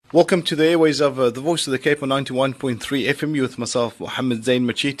Welcome to the airways of the Voice of the Cape on 91.3 FM. You with myself, Mohammed Zain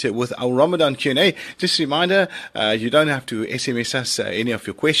Machita, with our Ramadan Q&A. Just a reminder, you don't have to SMS us any of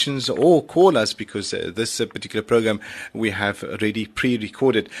your questions or call us because this particular program we have already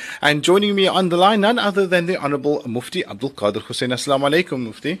pre-recorded. And joining me on the line, none other than the Honorable Mufti Abdul Kader Hoosain. Assalamu alaikum,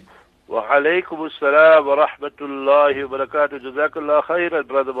 Mufti. Wa alaikum assalam wa rahmatullahi wa barakatuh. Jazakallah khairan,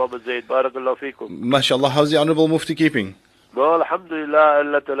 Brother Mohammed Zain. Barakallahu feekum. MashaAllah, how's the Honorable Mufti keeping? Well, alhamdulillah,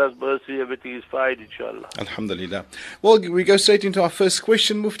 Allah Ta'ala's mercy, everything is fine, inshallah. Alhamdulillah. Well, we go straight into our first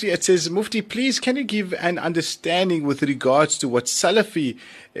question, Mufti. It says, Mufti, please, can you give an understanding with regards to what Salafi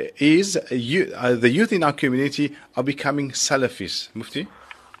is? The youth in our community are becoming Salafis. Mufti?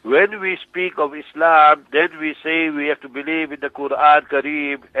 When we speak of Islam, then we say we have to believe in the Quran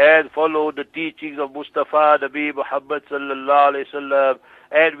Kareem and follow the teachings of Mustafa Nabi Muhammad sallallahu alayhi wasallam,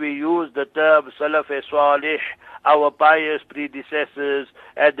 and we use the term Salaf-e-Salih, our pious predecessors,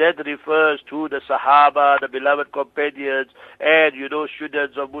 and that refers to the Sahaba, the beloved companions, and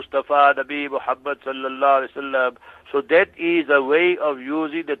students of Mustafa Nabi Muhammad sallallahu alaihi wasallam. So that is a way of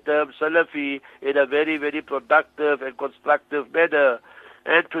using the term Salafi in a very, very productive and constructive manner.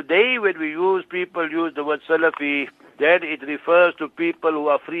 And today when people use the word Salafi, then it refers to people who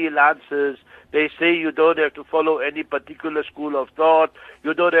are freelancers. They say you don't have to follow any particular school of thought.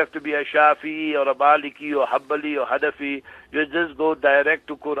 You don't have to be a Shafi'i or a Maliki or Hanbali or Hanafi. You just go direct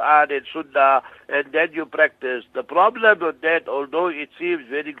to Quran and Sunnah and then you practice. The problem with that, although it seems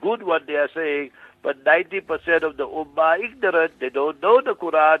very good what they are saying, but 90% of the Ummah are ignorant. They don't know the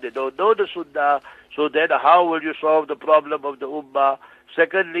Quran, they don't know the Sunnah. So then how will you solve the problem of the Ummah?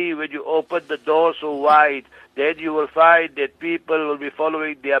 Secondly, when you open the door so wide, then you will find that people will be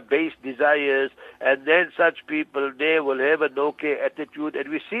following their base desires, and then such people, they will have an okay attitude, and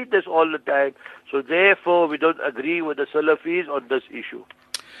we see this all the time. So therefore, we don't agree with the Salafis on this issue.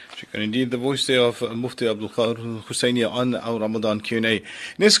 Shukran. Indeed, the voice there of Mufti Abdul Hoosain on our Ramadan Q&A.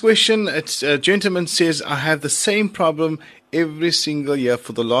 Next question, a gentleman says, I have the same problem every single year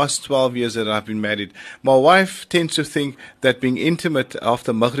for the last 12 years that I've been married. My wife tends to think that being intimate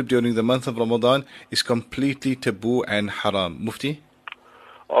after Maghrib during the month of Ramadan is completely taboo and haram. Mufti?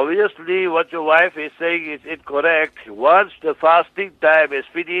 Obviously, what your wife is saying is incorrect. Once the fasting time is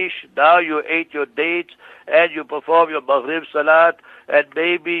finished, now you ate your dates and you perform your Maghrib Salat, and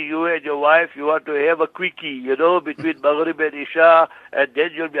maybe you and your wife, you want to have a quickie, between Maghrib and Isha, and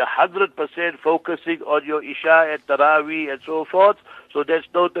then you'll be 100% focusing on your Isha and Taraweeh and so forth. So that's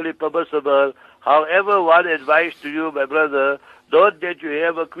totally permissible. However, one advice to you, my brother, don't that you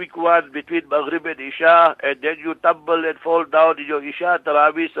have a quick one between Maghrib and Isha, and then you tumble and fall down in your Isha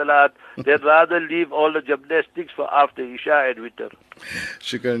Taraweeh Salat. Then rather leave all the gymnastics for after Isha and Witr.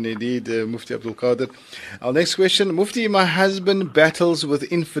 Shukran indeed, Mufti Abdul Kader. Our next question, Mufti, my husband battles with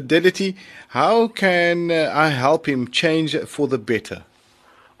infidelity. How can I help him change for the better?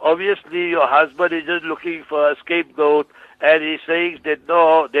 Obviously, your husband is just looking for a scapegoat, and he's saying that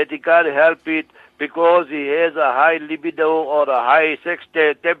no, that he can't help it because he has a high libido or a high sex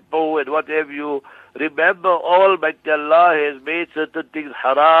tempo and what have you. Remember, Almighty Allah has made certain things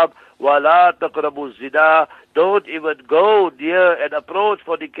haram. وَلَا تَقْرَبُوا الزِّنَا. Don't even go near and approach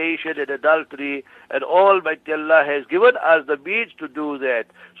fornication and adultery. And Almighty Allah has given us the means to do that.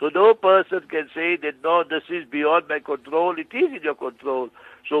 So no person can say that, no, this is beyond my control. It is in your control.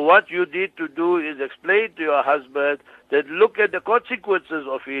 So what you need to do is explain to your husband that look at the consequences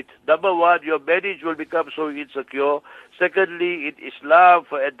of it. Number one, your marriage will become so insecure. Secondly, in Islam,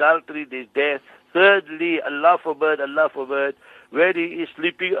 for adultery, there is death. Thirdly, Allah forbid, when he is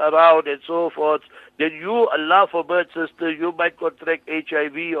sleeping around and so forth, then you, Allah forbid, sister, you might contract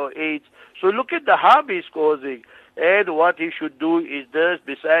HIV or AIDS. So look at the harm he's causing. And what he should do is this,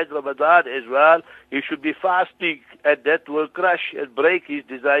 besides Ramadan as well, he should be fasting, and that will crush and break his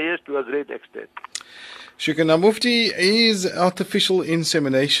desires to a great extent. Shukran. Now, Mufti, is artificial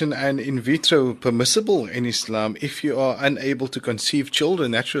insemination and in vitro permissible in Islam if you are unable to conceive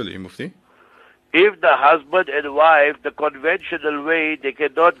children naturally, Mufti? If the husband and wife, the conventional way, they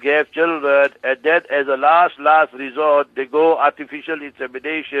cannot have children, and then as a last resort, they go artificial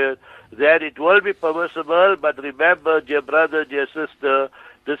insemination, then it will be permissible. But remember, dear brother, dear sister,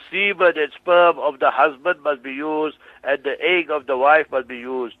 the semen and sperm of the husband must be used, and the egg of the wife must be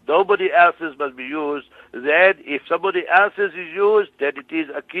used. Nobody else's must be used. Then, if somebody else's is used, then it is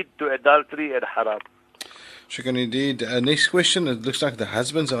akin to adultery and haram. Shukran indeed. Next question. It looks like the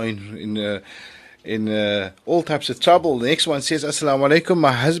husbands are in all types of trouble. The next one says, Assalamu alaikum,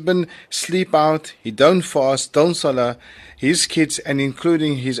 my husband sleep out, he don't fast, don't salah, his kids and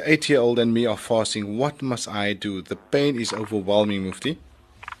including his 8-year-old and me are fasting. What must I do? The pain is overwhelming, Mufti.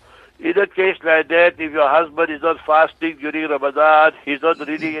 In a case like that, if your husband is not fasting during Ramadan, he's not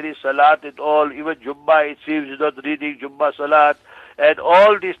reading any salat at all, even Jummah, it seems he's not reading Jummah salat, and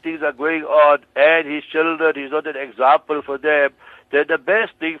all these things are going on, and his children, he's not an example for them, then the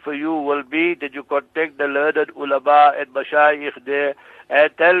best thing for you will be that you contact the learned ulama and mashayikh there and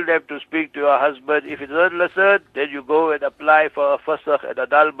tell them to speak to your husband. If he doesn't listen, then you go and apply for a fasakh and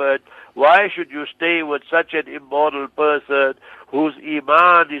annulment. Why should you stay with such an immoral person whose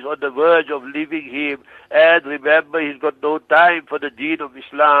iman is on the verge of leaving him? And remember, he's got no time for the deen of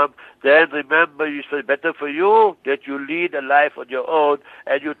Islam. Then remember, it's better for you that you lead a life on your own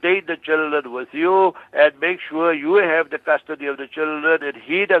and you take the children with you and make sure you have the custody of the children and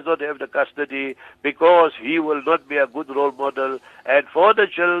he does not have the custody, because he will not be a good role model. And for the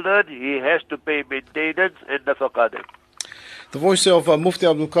children, he has to pay maintenance and nafaqah. The voice of Mufti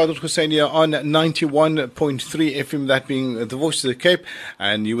Abdul Kader Hoosain here on 91.3 FM, that being the voice of the Cape,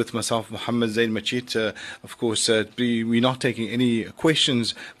 and you with myself, Mohammed Zain Machit. Of course, we're not taking any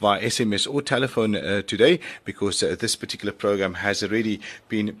questions via SMS or telephone today, because this particular program has already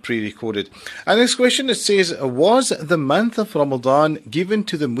been pre-recorded. Our next question, it says, was the month of Ramadan given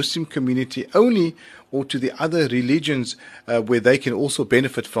to the Muslim community only, or to the other religions where they can also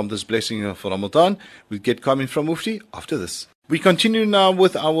benefit from this blessing of Ramadan? We'll get comment from Mufti after this. We continue now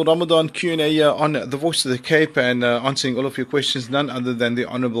with our Ramadan Q&A on the Voice of the Cape, and answering all of your questions, none other than the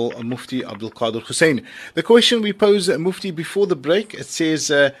Honorable Mufti Abdul Kader Hoosain. The question we posed, Mufti, before the break, it says,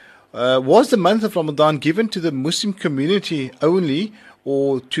 was the month of Ramadan given to the Muslim community only,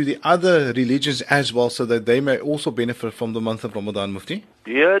 or to the other religions as well, so that they may also benefit from the month of Ramadan, Mufti?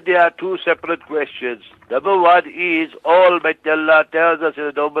 Here there are two separate questions. Number one is, Almighty Allah tells us in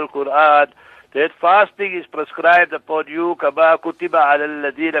the Noble Quran that fasting is prescribed upon you, kama kutiba ala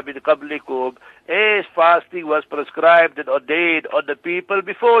alladhina min qablikum, as fasting was prescribed and ordained on the people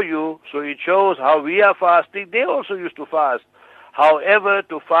before you. So it shows how we are fasting. They also used to fast. However,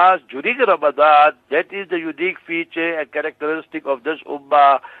 to fast during Ramadan, that is the unique feature and characteristic of this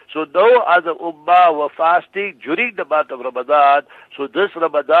ummah. So no other ummah were fasting during the month of Ramadan. So this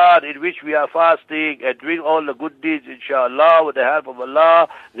Ramadan in which we are fasting and doing all the good deeds, inshallah, with the help of Allah,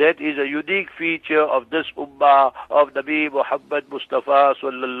 that is a unique feature of this ummah of Nabi Muhammad Mustafa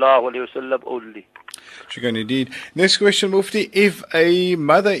sallallahu alayhi wa sallam only. Shukran indeed. Next question, Mufti. If a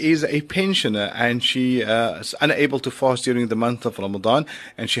mother is a pensioner and she is unable to fast during the month of Ramadan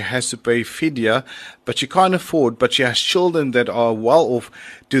and she has to pay fidya, but she can't afford, but she has children that are well off,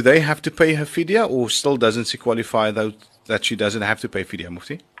 do they have to pay her fidya, or still doesn't she qualify that she doesn't have to pay fidya,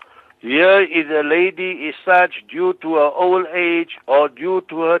 Mufti? Here, if a lady is such due to her old age or due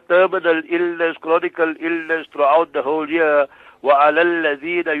to her terminal illness, chronic illness throughout the whole year, وَعَلَى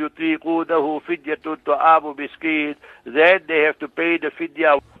الَّذِينَ يُطِيقُونَهُ فِدْيَةٌ طَعَامُ مِسْكِينٍ, then they have to pay the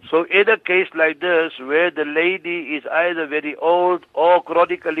fidya. So in a case like this, where the lady is either very old or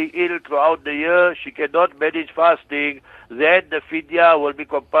chronically ill throughout the year, she cannot manage fasting, then the fidya will be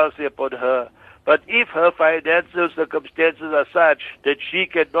compulsory upon her. But if her financial circumstances are such that she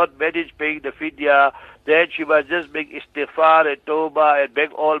cannot manage paying the fidya, then she must just make istighfar and tawbah and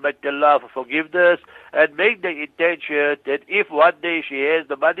beg Almighty Allah for forgiveness, and make the intention that if one day she has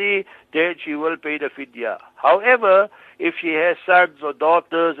the money, then she will pay the fidya. However, if she has sons or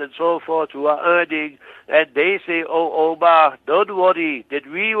daughters and so forth who are earning, and they say, oh Omar, don't worry, that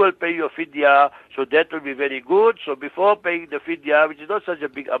we will pay your fidya, so that will be very good. So before paying the fidya, which is not such a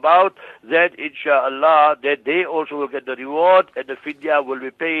big amount, then inshallah, that they also will get the reward, and the fidya will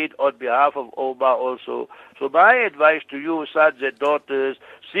be paid on behalf of Omar also. So my advice to you, sons and daughters,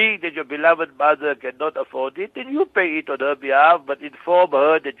 seeing that your beloved mother cannot afford it, then you pay it on her behalf, but inform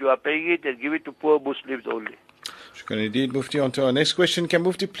her that you are paying it and give it to poor Muslims only. Shukran indeed, Mufti. On to our next question. Can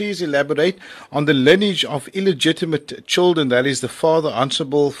Mufti please elaborate on the lineage of illegitimate children, that is, the father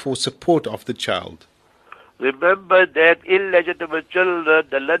answerable for support of the child? Remember that illegitimate children,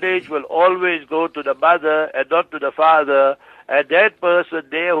 the lineage will always go to the mother and not to the father. And that person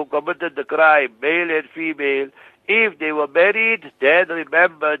there who committed the crime, male and female, if they were married, then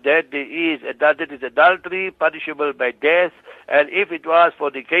remember that it is adultery, punishable by death. And if it was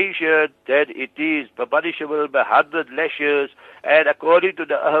fornication, then it is punishable by 100 lashes. And according to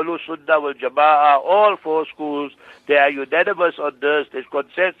the Ahlul Sunnah wal Jama'ah, all four schools, they are unanimous on this. There's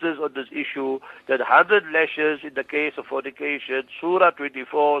consensus on this issue that 100 lashes in the case of fornication. Surah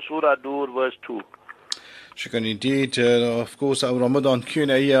 24, Surah Nur, verse 2. Shukran indeed. Of course, our Ramadan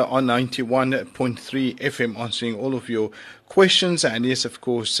Q&A here on 91.3 FM, answering all of your questions, and yes, of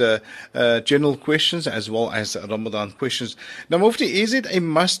course, general questions as well as Ramadan questions. Now, Mufti, is it a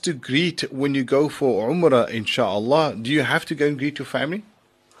must to greet when you go for Umrah, inshallah? Do you have to go and greet your family?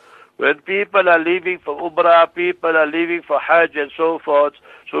 When people are leaving for Umrah, people are leaving for Hajj and so forth,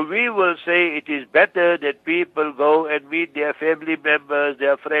 so we will say it is better that people go and meet their family members,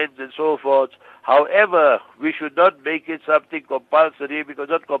 their friends and so forth. However, we should not make it something compulsory, because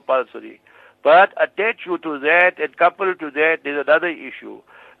not compulsory. But attach you to that and coupled to that is another issue.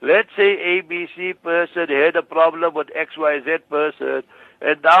 Let's say ABC person had a problem with XYZ person,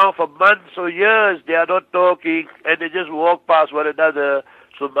 and now for months or years they are not talking and they just walk past one another.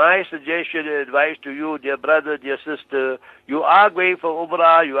 So my suggestion and advice to you, dear brother, dear sister, you are going for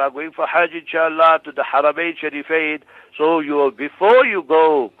Umrah, you are going for Hajj, inshallah, to the Haramain Sharifain. So before you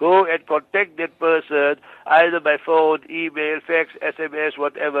go and contact that person, either by phone, email, fax, SMS,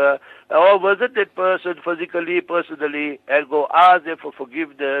 whatever, or visit that person physically, personally, and go ask them for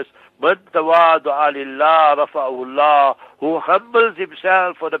forgiveness. Man tawada'a lillah rafa'ahu Allah. Who humbles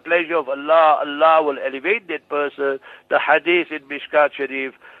himself for the pleasure of Allah, Allah will elevate that person. The hadith in Mishkat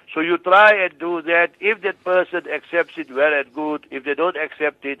Sharif. So you try and do that. If that person accepts it, well and good. If they don't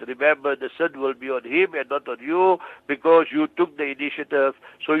accept it, remember the sin will be on him and not on you, because you took the initiative.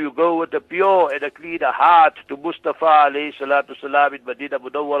 So you go with a pure and a clean heart to Mustafa alayhi salatu salam in Medina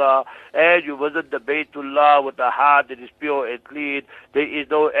Munawwara, and you visit the Baytullah with a heart that is pure and clean. There is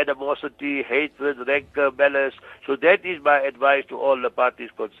no animosity, hatred, rancor, malice. So that is my advice to all the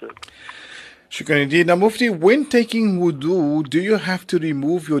parties concerned. Shukran indeed. Now, Mufti, when taking wudu, do you have to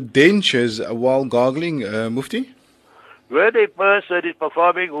remove your dentures while gargling, Mufti? When a person is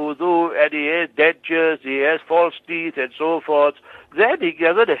performing wudu and he has dentures, he has false teeth and so forth, then he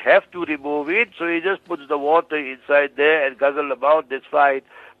doesn't have to remove it, so he just puts the water inside there and gargle about, that's fine.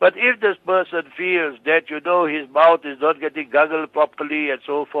 But if this person feels that, his mouth is not getting gargled properly and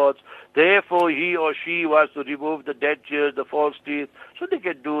so forth, therefore he or she wants to remove the dentures, the false teeth, so they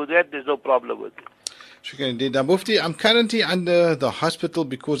can do that, there's no problem with it. Shukran indeed. Now, Mufti, I'm currently under the hospital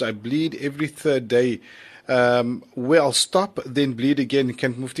because I bleed every third day. Where I'll stop, then bleed again.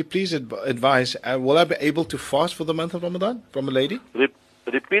 Can Mufti please advise, will I be able to fast for the month of Ramadan from a lady?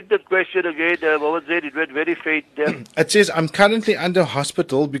 Repeat that question again, Mohammed Zaid. It went very faint there. It says, I'm currently under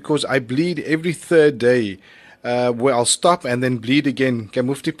hospital because I bleed every third day, where I'll stop and then bleed again. Can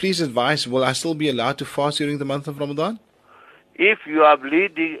Mufti please advise, will I still be allowed to fast during the month of Ramadan? If you are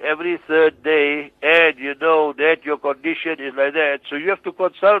bleeding every third day and you know that your condition is like that, so you have to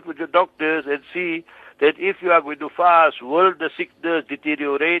consult with your doctors and see that if you are going to fast, will the sickness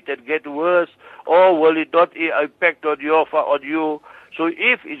deteriorate and get worse, or will it not impact on you? So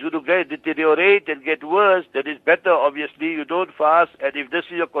if it's going to deteriorate and get worse, then it's better, obviously, you don't fast. And if this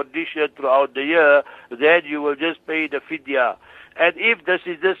is your condition throughout the year, then you will just pay the fidya. And if this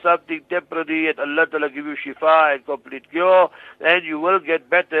is just something temporary and Allah Ta'ala give you shifa and complete cure, and you will get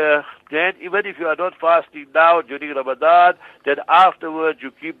better, then even if you are not fasting now during Ramadan, then afterwards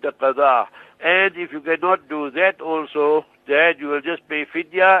you keep the qada. And if you cannot do that also, then you will just pay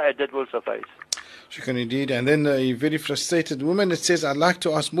fidya and that will suffice. Shukran indeed. And then a very frustrated woman, it says, I'd like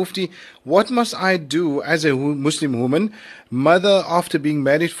to ask Mufti, what must I do as a Muslim woman, mother after being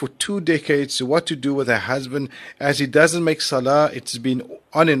married for 2 decades, what to do with her husband as he doesn't make salah, it's been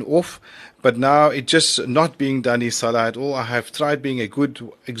on and off, but now it's just not being done his salah at all. I have tried being a good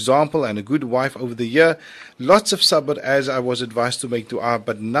example and a good wife over the year, lots of sabr as I was advised to make dua,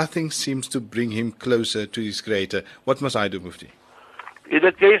 but nothing seems to bring him closer to his creator. What must I do, Mufti? In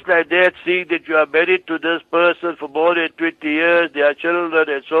a case like that, seeing that you are married to this person for more than 20 years, there are children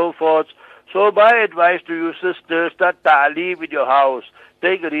and so forth, so my advice to you, sister, start ta'aleem in your house.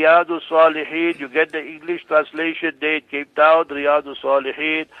 Take Riyadus Salihin, you get the English translation there in Cape Town, Riyadus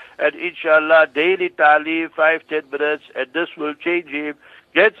Salihin, and inshallah, daily ta'aleem, 5-10 minutes, and this will change him.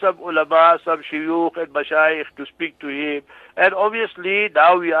 Get some ulama, some shuyukh and mashayikh to speak to him. And obviously,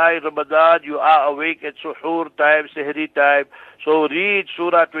 now we are in Ramadan, you are awake at suhoor time, sehri time. So read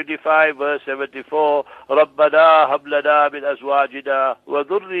Surah 25, verse 74. Rabbana hablana min azwajina wa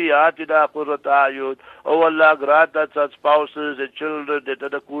dhurriyatina qurrata a'yun. Oh Allah, grant us our spouses and children that are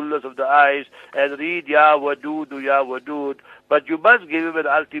the coolness of the eyes. And read Ya Wadud, Ya Wadud. But you must give him an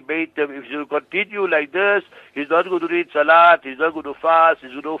ultimatum. If you continue like this, he's not going to read Salat, he's not going to fast, he's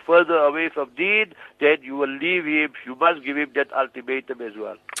going to go further away from Deen, then you will leave him. You must give him that ultimatum as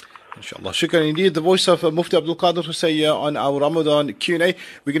well. Inshallah. Shukran indeed. The voice of Mufti Abdul Kader Hoosain on our Ramadan Q&A.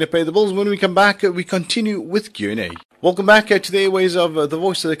 We're going to pay the bills. When we come back, we continue with Q&A. Welcome back to the airways of the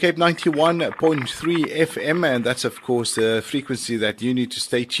Voice of the Cape 91.3 FM, and that's of course the frequency that you need to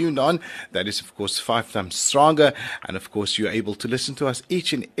stay tuned on. That is of course 5 times stronger, and of course you're able to listen to us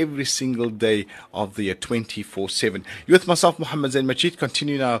each and every single day of the year 24/7. You with myself, Mohammed Zain Machid,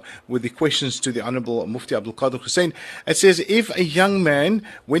 continue now with the questions to the Honorable Mufti Abdul Kader Hoosain. It says, if a young man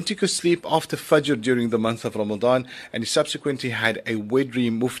went to could sleep after Fajr during the month of Ramadan and he subsequently had a wet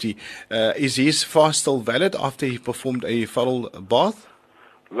dream, Mufti, is his fast still valid after he performed a Farul bath?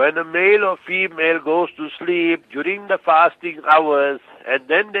 When a male or female goes to sleep during the fasting hours and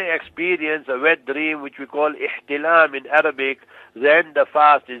then they experience a wet dream, which we call ihtilam in Arabic, then the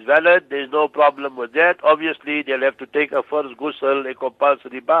fast is valid. There is no problem with that. Obviously, they'll have to take a first ghusl, a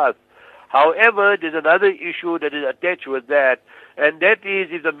compulsory bath. However, there's another issue that is attached with that, and that is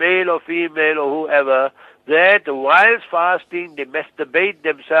if the male or female or whoever, that whilst fasting they masturbate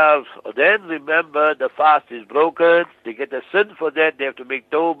themselves, then remember the fast is broken, they get a sin for that, they have to make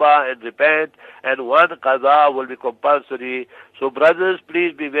tawbah and repent, and one qadha will be compulsory. So brothers,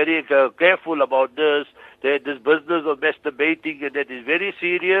 please be very careful about this, that this business of masturbating, and that is very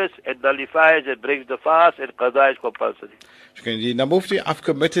serious and nullifies and breaks the fast, and qadha is compulsory. Now, Mufti, I've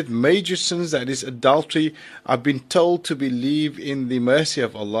committed major sins, that is adultery. I've been told to believe in the mercy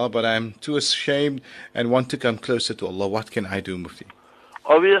of Allah, but I'm too ashamed and want to come closer to Allah. What can I do, Mufti?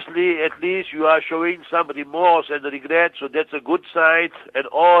 Obviously, at least you are showing some remorse and regret, so that's a good sign. And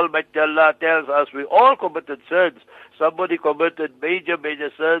Almighty Allah tells us we all committed sins. Somebody committed major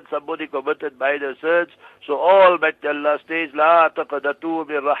sins, somebody committed minor sins. So Almighty Allah says, La taqadatu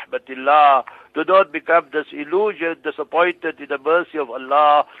min rahmatillah. Do not become disillusioned, disappointed in the mercy of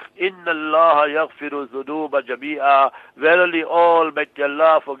Allah. Inna Allah yaghfiru dhunuba jami'a. Verily, Almighty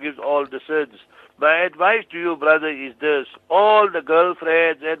Allah forgives all the sins. My advice to you, brother, is this. All the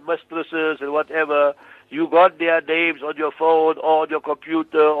girlfriends and mistresses and whatever, you got their names on your phone or on your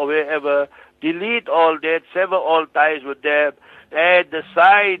computer or wherever. Delete all that, sever all ties with them. And the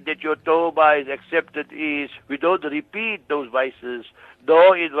sign that your tawbah is accepted is we don't repeat those vices,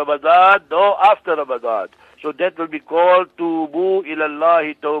 no in Ramadan, no after Ramadan. So that will be called Tubu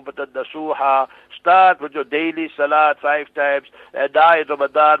ilallahi tawbatan nasuha. Start with your daily salat 5 times, and die in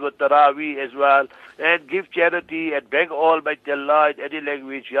Ramadan with Taraweeh as well, and give charity and beg Almighty Allah in any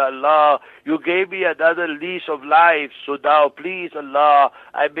language. Ya Allah, you gave me another lease of life, so now please Allah,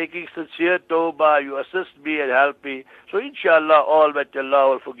 I'm making sincere tawbah, you assist me and help me. So inshallah, Almighty Allah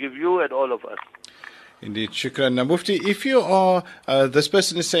will forgive you and all of us. Indeed, shukran. Now, Mufti, if you are, this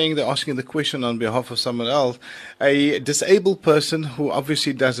person is saying they're asking the question on behalf of someone else, a disabled person who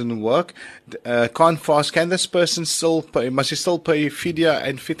obviously doesn't work, can't fast, can this person still pay, must he still pay fidya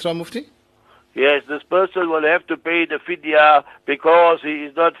and fitra, Mufti? Yes, this person will have to pay the fidya because he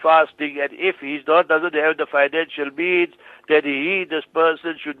is not fasting, and if he doesn't have the financial means, then this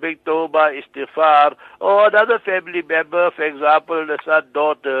person should make tawbah, istighfar, or another family member, for example, the son,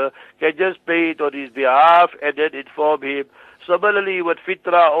 daughter, can just pay it on his behalf and then inform him. Similarly, with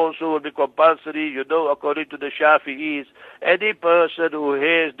fitra also will be compulsory. You know, according to the Shafi'is, any person who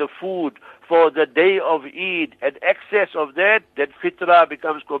has the food for the day of Eid and excess of that, then fitra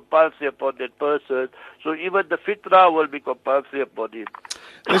becomes compulsory upon that person. So even the fitra will be compulsory upon him.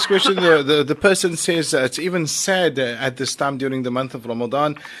 This question, the person says it's even sad at this time during the month of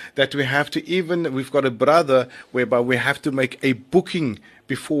Ramadan that we've got a brother whereby we have to make a booking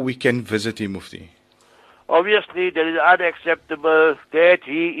before we can visit him, Mufti. Obviously, that is unacceptable that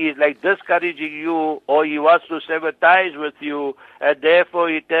he is like discouraging you or he wants to sever ties with you, and therefore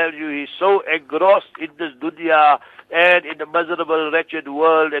he tells you he's so engrossed in this dunya and in the miserable, wretched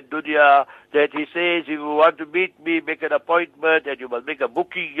world and dunya that he says, if you want to meet me, make an appointment and you must make a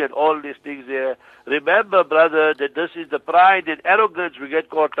booking and all these things there. Remember, brother, that this is the pride and arrogance we get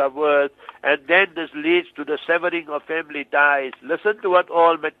caught up with, and then this leads to the severing of family ties. Listen to what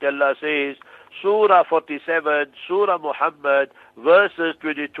Almighty Allah says. Surah 47, Surah Muhammad, verses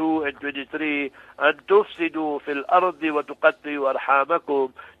 22 and 23, أَن تُفْسِدُوا فِي الْأَرْضِ وَتُقَطِّعُوا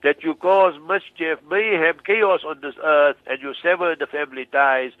أَرْحَامَكُمْ, that you cause mischief, mayhem, chaos on this earth, and you sever the family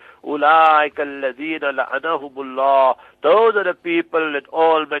ties. أُولَٰئِكَ الَّذِينَ لَعَنَهُمُ اللَّهُ, those are the people that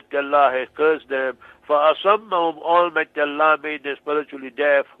Almighty Allah has cursed them. فَأَصَمَّهُمْ, Almighty Allah made them spiritually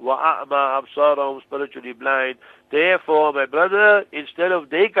deaf. وَأَعْمَى أَبْصَارَهُمْ, spiritually blind. Therefore, my brother, instead of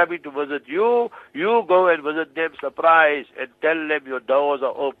they coming to visit you, you go and visit them surprise and tell them your doors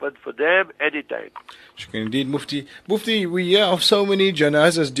are open for them anytime. Shukran indeed, Mufti. Mufti, we hear of so many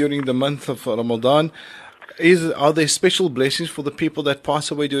janazas during the month of Ramadan. Are there special blessings for the people that pass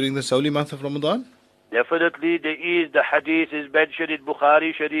away during this holy month of Ramadan? Definitely there is. The hadith is mentioned in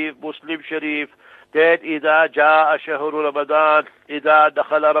Bukhari Sharif, Muslim Sharif, that إِذَا جَاءَ شَهْرُ رَمَضَانَ, إِذَا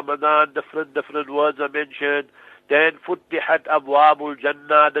دَخَلَ Ramadan, different words are mentioned. Then فُتِّحَتْ أَبْوَابُ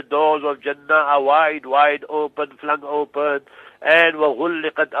الْجَنَّةِ, the doors of Jannah are wide open, flung open. And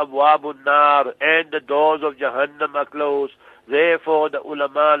وَغُلِّقَتْ أَبْوَابُ النَّارِ, and the doors of Jahannam are closed. Therefore, the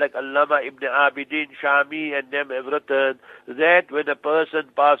ulama like Allama Ibn Abidin, Shami and them have written that when a person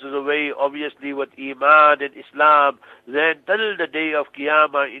passes away, obviously with Iman and Islam, then till the day of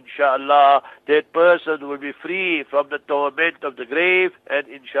Qiyamah, inshallah, that person will be free from the torment of the grave, and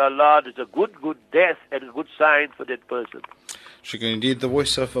inshallah, there's a good death and a good sign for that person. Shukran indeed. The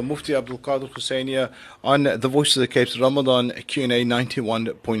voice of Mufti Abdul Kader Hoosain on the Voice of the Cape's Ramadan Q&A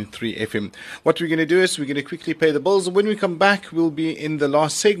 91.3 FM. What we're going to do is we're going to quickly pay the bills, and when we come back, we'll be in the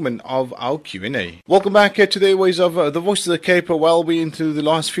last segment of our Q&A. Welcome back to the Airways of the Voice of the Cape. Well, we're into the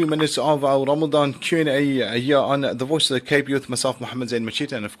last few minutes of our Ramadan Q&A here on the Voice of the Cape with myself, Mohammed Zain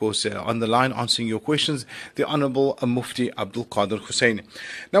Machita, and of course on the line answering your questions, the Honorable Mufti Abdul Kader Hoosain.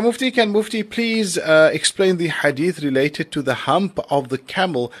 Now, Mufti, can Mufti please explain the hadith related to the hump of the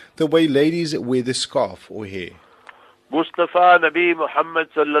camel, the way ladies wear the scarf or hair? Mustafa Nabi Muhammad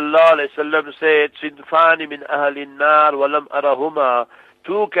sallallahu alayhi wasallam said, Sinfani min ahli nar walam arahuma.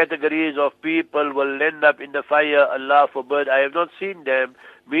 Two categories of people will end up in the fire, Allah forbid. I have not seen them,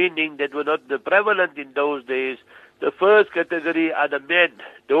 meaning that were not prevalent in those days. The first category are the men,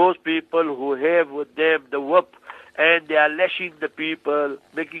 those people who have with them the whip, and they are lashing the people,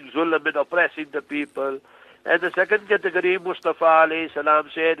 making zulm and oppressing the people. And the second category, Mustafa alayhi salam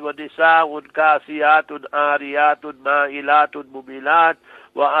said, وَنِسَاءٌ كَاسِيَاتٌ آرِيَاتٌ مَائِلَاتٌ مُمِيلَاتٌ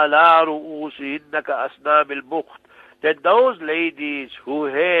وَعَلَىٰ رُؤُوسِهِنَّ كَأَسْنَامِ الْبُخْتِ. That those ladies who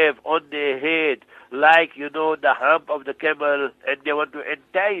have on their head, like, the hump of the camel, and they want to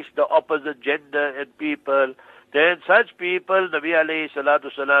entice the opposite gender and people, then such people, Nabi alayhi salatu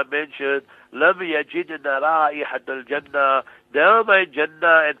salam mentioned, لَمْ يَجِدْنَ رَائِحَةَ الْجَنَّةِ. There my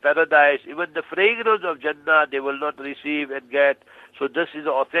Jannah and paradise, even the fragrance of Jannah, they will not receive and get. So this is an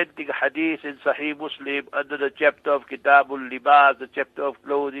authentic hadith in Sahih Muslim under the chapter of Kitabul Libas, the chapter of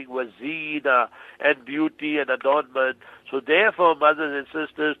clothing was zina and beauty and adornment. So therefore, mothers and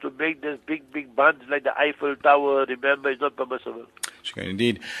sisters, to make this big buns like the Eiffel Tower, remember, is not permissible.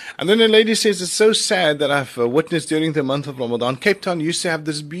 Indeed. And then a lady says, it's so sad that I've witnessed during the month of Ramadan. Cape Town used to have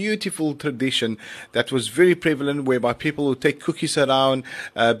this beautiful tradition that was very prevalent, whereby people would take cookies around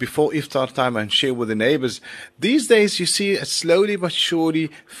before iftar time and share with the neighbors. These days, you see it slowly but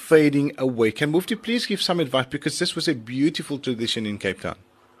surely fading away. Can Mufti please give some advice, because this was a beautiful tradition in Cape Town?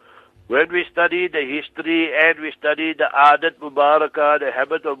 When we study the history and we study the Adat Mubarakah, the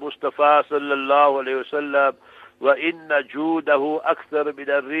habit of Mustafa sallallahu alayhi wasallam, وَإِنَّ جُودَهُ أَكْثَرُ مِنَ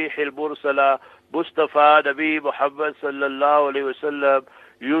الرِّيحِ الْمُرْسَلَةِ. Mustafa Nabi Muhammad sallallahu alayhi wasallam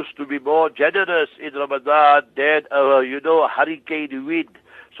used to be more generous in Ramadan than a hurricane wind.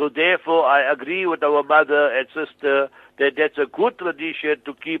 So therefore, I agree with our mother and sister that that's a good tradition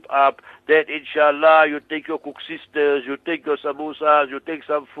to keep up, that inshallah you take your cook sisters, you take your samosas, you take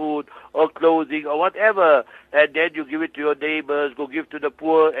some food or clothing or whatever, and then you give it to your neighbors, go give to the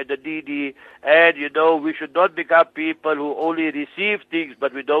poor and the needy. And we should not become people who only receive things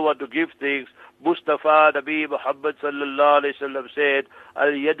but we don't want to give things. Mustafa Nabi Muhammad sallallahu alayhi wasallam said,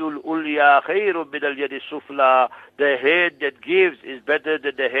 Al-yadul ulya khayrun min al-yadi sufla. The hand that gives is better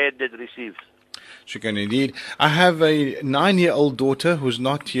than the hand that receives. Shukran indeed. I have a 9-year-old daughter who's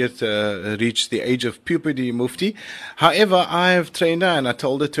not yet reached the age of puberty, Mufti. However, I have trained her and I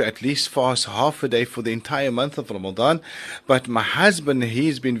told her to at least fast half a day for the entire month of Ramadan. But my husband,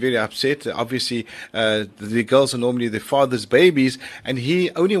 he's been very upset. Obviously, the girls are normally the father's babies, and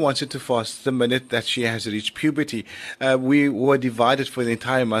he only wants her to fast the minute that she has reached puberty. We were divided for the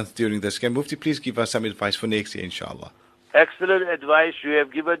entire month during this. Can Mufti please give us some advice for next year, inshallah? Excellent advice you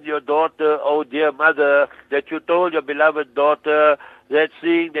have given your daughter, oh dear mother, that you told your beloved daughter that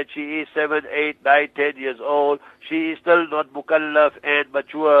seeing that she is 7, 8, 9, 10 years old, she is still not mukallaf and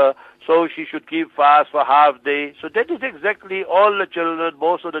mature, so she should keep fast for half day. So that is exactly all the children,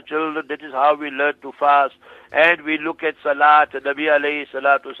 most of the children, that is how we learn to fast. And we look at salat, and Nabi alayhi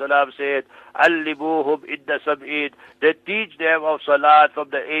salatu salam said, Allibuhum inda sab'in. They teach them of salat from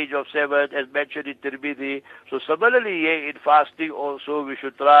the age of 7, as mentioned in Tirmidhi. So similarly, in fasting also, we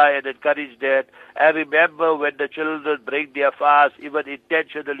should try and encourage that. And remember, when the children break their fast, even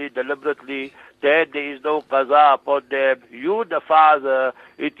intentionally, deliberately, then there is no qaza upon them. You, the father,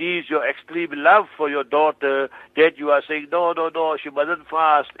 it is your extreme love for your daughter that you are saying, no, she mustn't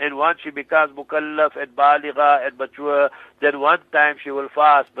fast. And once she becomes mukallaf and baligha and mature, then one time she will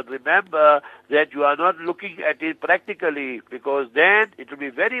fast. But remember that you are not looking at it practically, because then it will be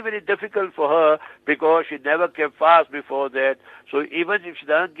very, very difficult for her, because she never kept fast before that. So even if she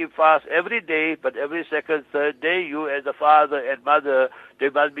doesn't keep fast every day, but every second, third day, you as a father and mother,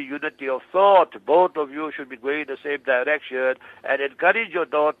 there must be unity of thought. Both of you should be going in the same direction, and encourage your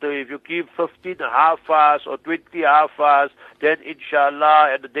daughter. If you keep 15 half fast or 20 half fast, then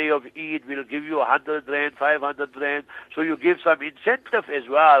inshallah at the day of Eid we'll give you 100 rand, 500 rand. So you give some incentive as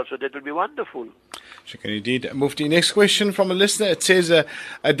well. So that will be wonderful. Shukran indeed. Mufti, next question from a listener. It says,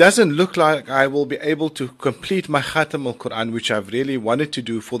 it doesn't look like I will be able to complete my Khatam al-Quran, which I've really wanted to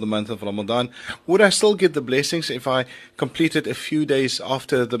do for the month of Ramadan. Would I still get the blessings if I complete it a few days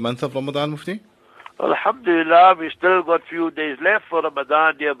after the month of Ramadan, Mufti? Alhamdulillah, we still got few days left for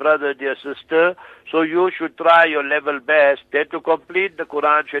Ramadan, dear brother, dear sister. So you should try your level best then to complete the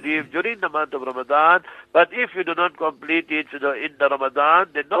Quran Sharif during the month of Ramadan. But if you do not complete it in the Ramadan,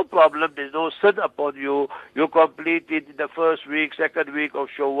 then no problem. There's no sin upon you. You complete it in the first week, second week of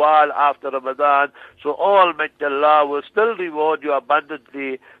Shawwal after Ramadan. So Almighty Allah will still reward you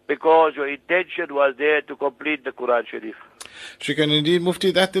abundantly, because your intention was there to complete the Quran Sharif. Shukran indeed,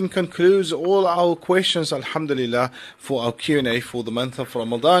 Mufti. That then concludes all our questions, alhamdulillah, for our Q&A for the month of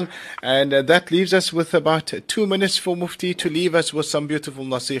Ramadan. And that leaves us with about 2 minutes for Mufti to leave us with some beautiful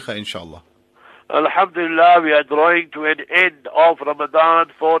nasiha, inshallah. Alhamdulillah, we are drawing to an end of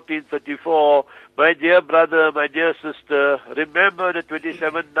Ramadan 1434. My dear brother, my dear sister, remember the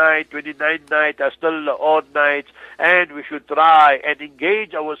 27th night, 29th night are still the odd nights, and we should try and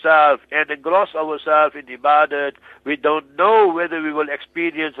engage ourselves and engross ourselves in ibadat. We don't know whether we will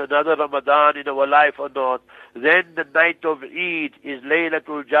experience another Ramadan in our life or not. Then the night of Eid is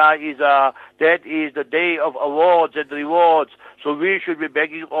Laylatul Jaiza. That is the day of awards and rewards. So we should be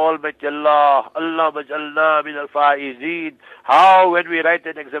begging Almighty Allah, Allahumma ja'alna min al-faizeen. How when we write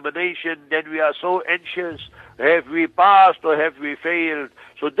an examination, then we are so anxious. Have we passed or have we failed?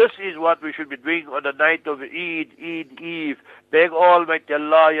 So this is what we should be doing on the night of Eid Eve. Beg Almighty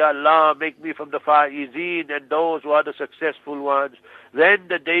Allah, Ya Allah, make me from the faizeen and those who are the successful ones. Then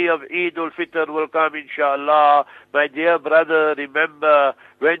the day of Eid al-Fitr will come, inshallah. My dear brother, remember,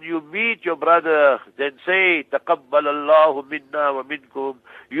 when you meet your brother, then say, Taqabbal Allahu minna wa minkum.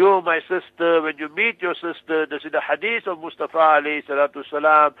 You, my sister, when you meet your sister, this is the hadith of Mustafa alayhi salatu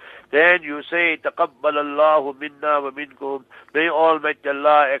salam, then you say, Taqabbal Allahu minna wa minkum. May Almighty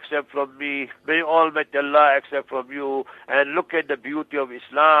Allah accept from me. May Almighty Allah accept from you. And look at the beauty of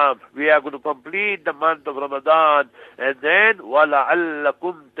Islam. We are going to complete the month of Ramadan. And then,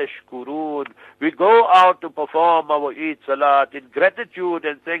 وَلَعَلَّكُمْ تَشْكُرُونَ. We go out to perform our Eid Salat in gratitude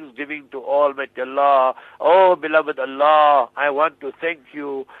and thanksgiving to Almighty Allah. Oh, beloved Allah, I want to thank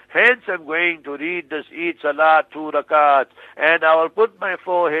you. Hence, I'm going to read this Eid Salat 2 rakats. And I will put my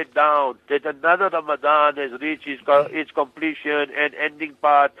forehead down that another Ramadan has reached its completion and ending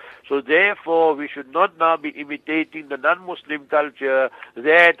part. So therefore, we should not now be imitating the non-Muslim culture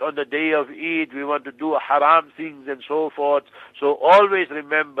that on the day of Eid we want to do haram things and so forth. So always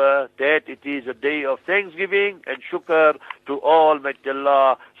remember that it is a day of thanksgiving and shukr to Almighty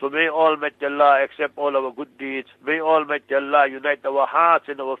Allah. So may Almighty Allah accept all our good deeds. May Almighty Allah unite our hearts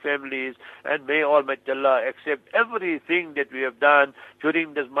and our families. And may Almighty Allah accept everything that we have done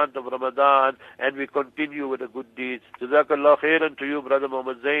during this month of Ramadan. And we continue with the good deeds. Jazakallah khairan to you, Brother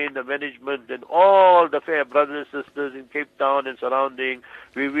Muhammad Zain, the management, and all the fair brothers and sisters in Cape Town and surrounding.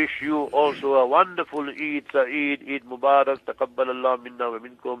 We wish you also a wonderful Eid Sa'id, Eid Mubarak. Taqabbal Allah minna wa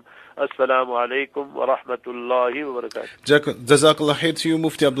minkum. Assalamu alaikum wa rahmatullahi wa barakatuh. Jazakallah khair to you,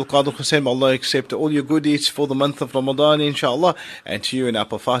 Mufti Abdul Qadir Hoosain. Allah accept all your good deeds for the month of Ramadan, inshallah. And to you and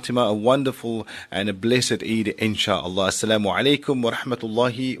Appa Fatima, a wonderful and a blessed Eid, inshallah. Assalamu alaikum wa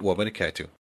rahmatullahi wa barakatuh.